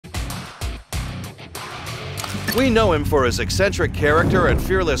We know him for his eccentric character and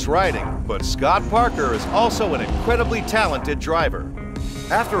fearless riding, but Scott Parker is also an incredibly talented driver.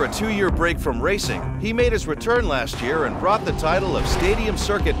 After a 2-year break from racing, he made his return last year and brought the title of Stadium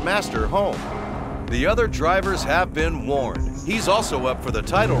Circuit Master home. The other drivers have been warned. He's also up for the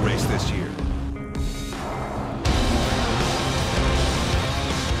title race this year.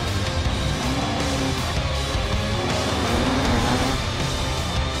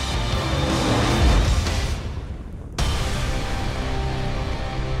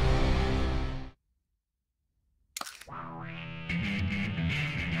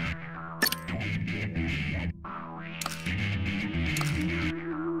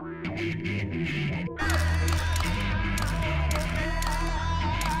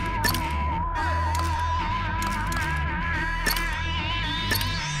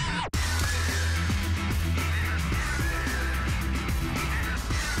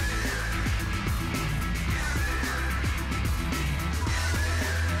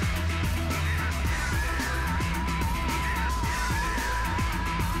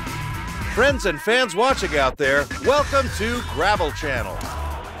 Friends and fans watching out there, welcome to Gravel Channel.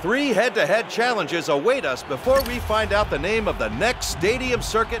 3 head-to-head challenges await us before we find out the name of the next Stadium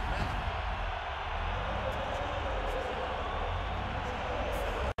Circuit.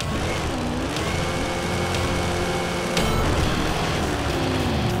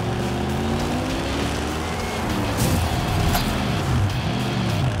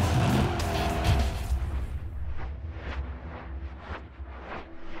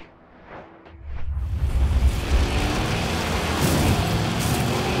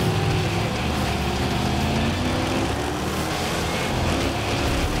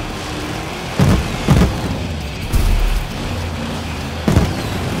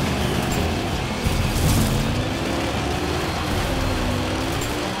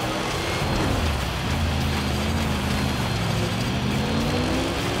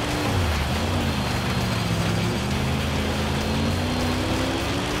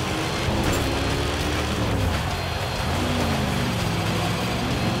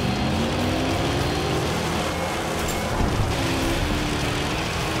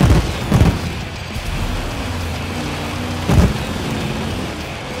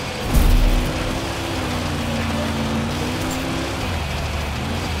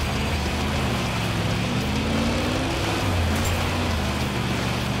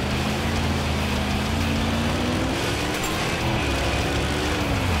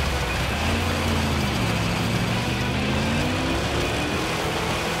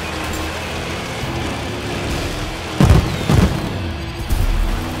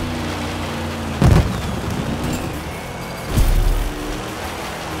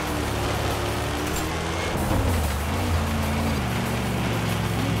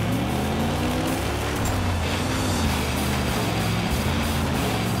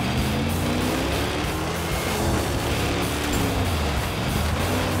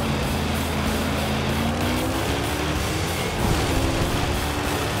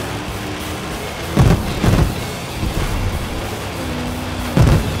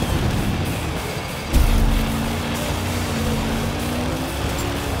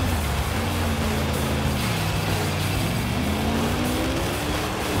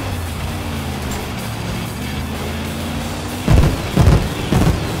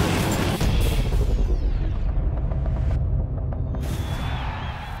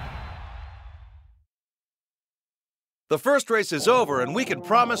 The first race is over, and we can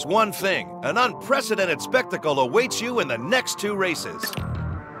promise one thing: an unprecedented spectacle awaits you in the next 2 races.